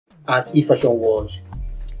At E-Fashion World,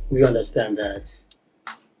 we understand that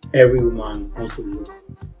every woman wants to look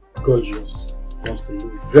gorgeous, wants to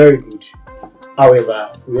look very good. However,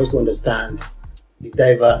 we also understand the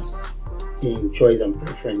diverse in choice and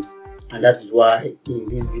preference, and that is why in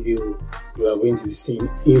this video you are going to be seeing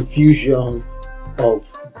infusion of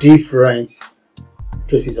different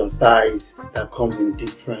dresses and styles that comes in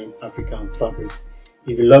different African fabrics.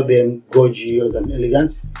 If you love them gorgeous and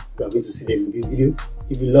elegant, you are going to see them in this video.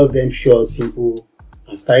 If you love them short, simple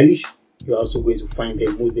and stylish, you are also going to find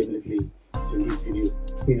them most definitely in this video.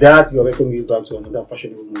 With that, we are welcoming you back to another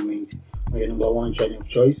fashionable moment on your #1 channel of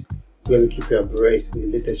choice, where we keep you abreast with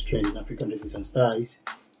the latest trend in African dresses and styles,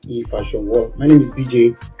 E-Fashion World. My name is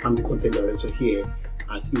BJ. I'm the content director here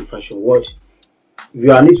at E-Fashion World. If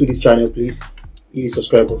you are new to this channel, please hit the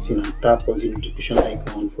subscribe button and tap on the notification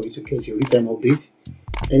icon for you to get your real-time update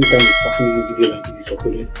anytime a fascinating video like this is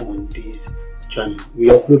uploaded on this channel. We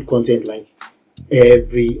upload content like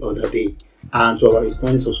every other day, and to our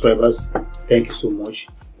responding subscribers, thank you so much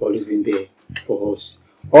for always being there for us.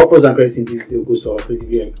 All praise and credit in this video goes to our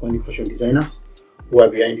creatively iconic fashion designers who are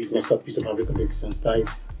behind this masterpiece of African dresses and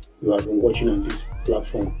styles you have been watching on this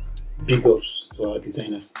platform. Big ups to our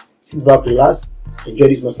designers. Sit back, relax, enjoy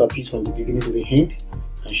this masterpiece from the beginning to the end,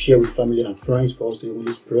 and share with family and friends for us to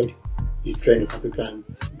really spread the trend of African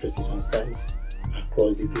dresses and styles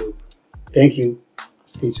across the globe. Thank you.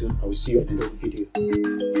 Stay tuned. I will see you at the end of the video.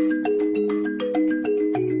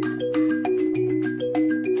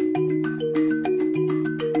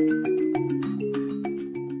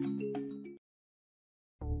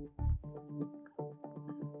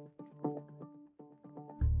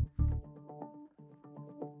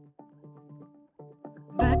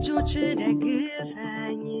 በእጆች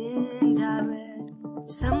ደግፈኝ እንዳልወድ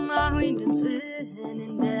ሰማሁኝ ድምፅህን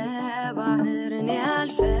እንደ ባህር እኔ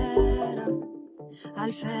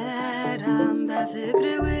አልፈራም በፍቅር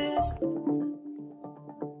ውስጥ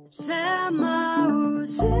ሰማሁ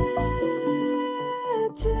ስትጠራ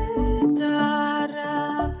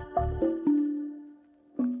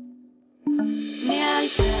እኔ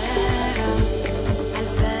አልፈራም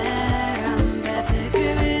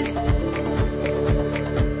በፍቅር ውስጥ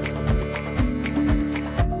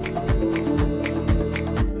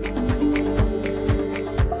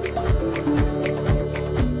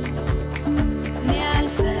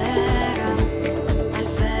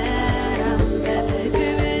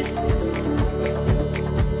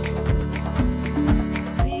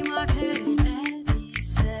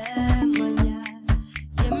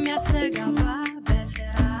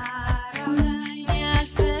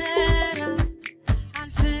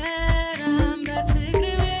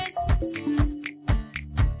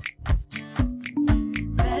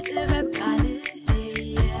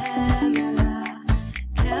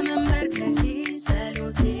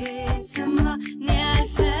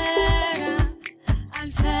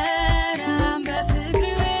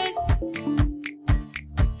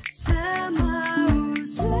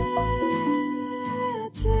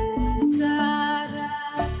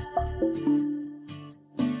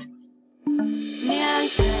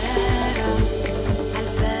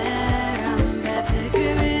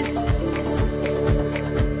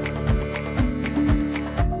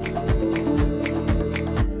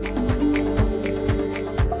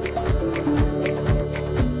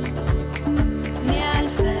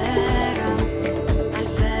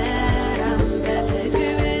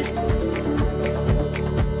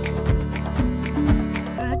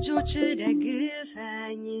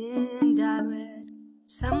ደግፈኝ እንዳልወድ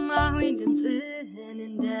ሰማሁኝ ድምፅህን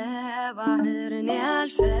እንደ ባህር እኔ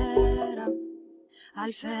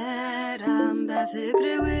አልፈራም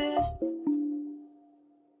በፍቅር ውስጥ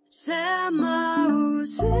ሰማሁ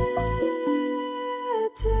ስትጠራ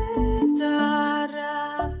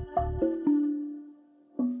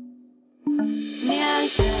እኔ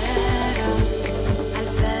አልፈራም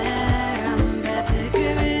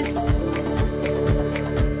በፍቅር ውስጥ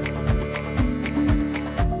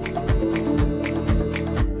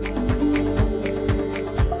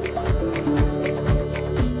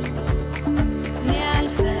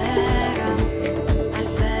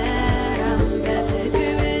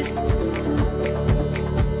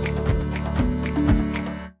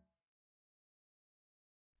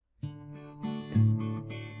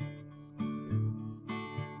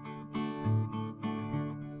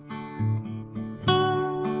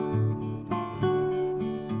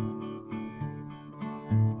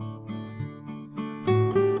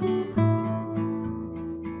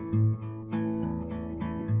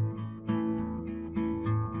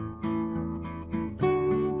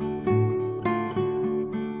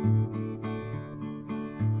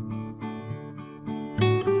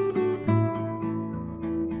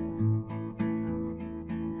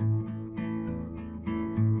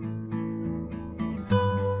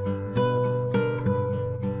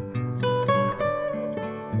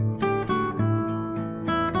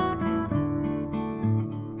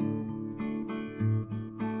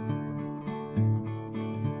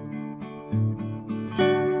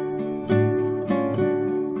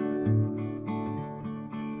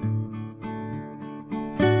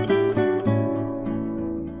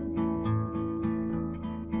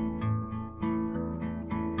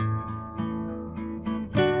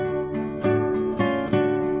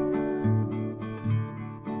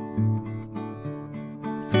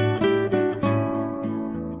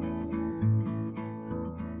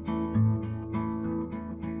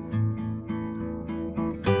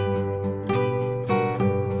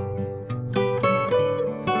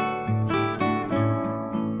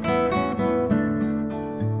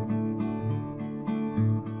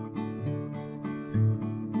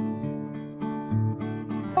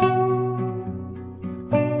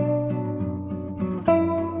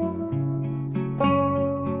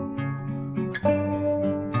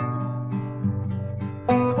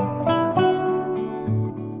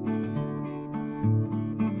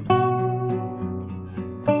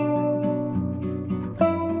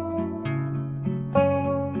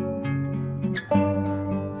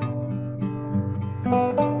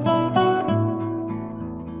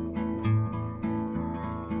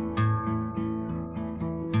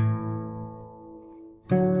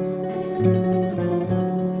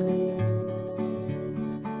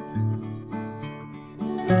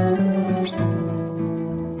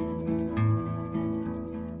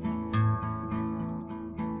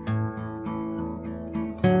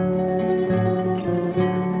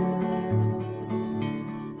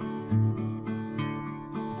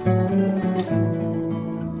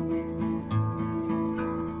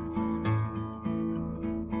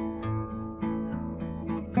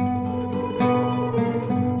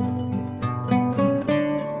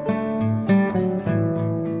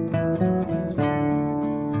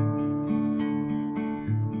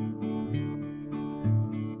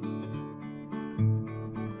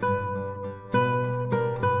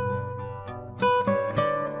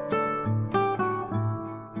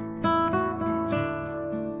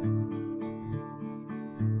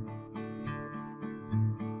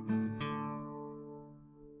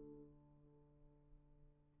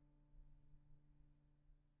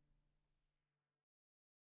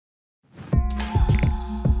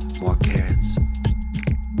More carrots.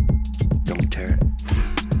 Don't tear it.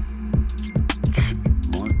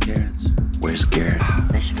 More carrots. Where's Garrett?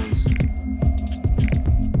 Vegetables.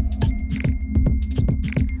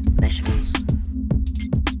 Vegetables.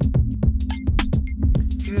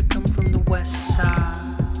 Here I come from the west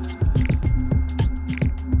side.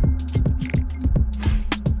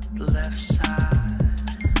 The left side.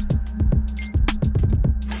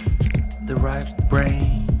 The right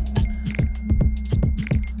brain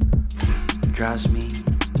drives me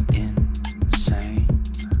insane.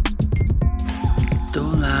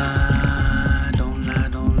 Don't lie, don't lie,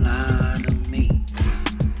 don't lie to me.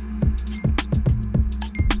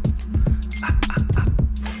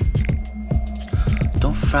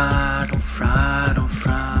 Don't fry, don't fry, don't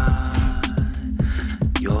fry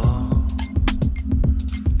your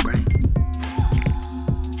brain.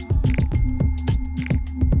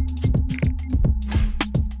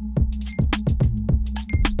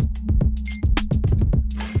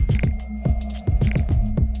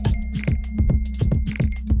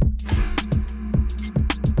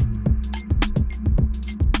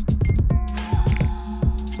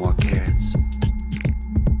 More carrots.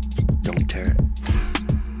 Don't tear it.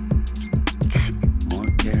 More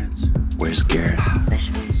carrots. Where's Garrett?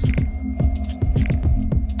 Vegetables.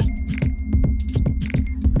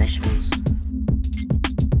 Vegetables.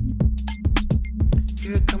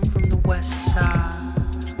 Here I come from the west side.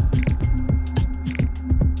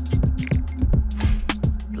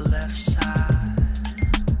 The left side.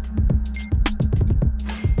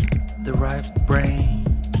 The right brain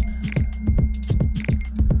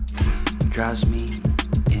drives me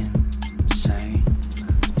insane.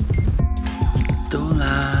 Don't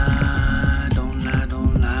lie, don't lie,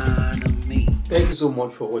 don't lie to me. Thank you so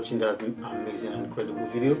much for watching that amazing and incredible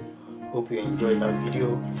video. Hope you enjoyed that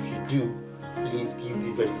video. If you do, please give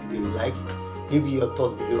this very video a like, leave your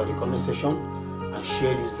thoughts below at the comment section, and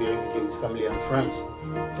share this very video with family and friends.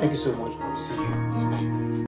 Thank you so much. I will see you next time.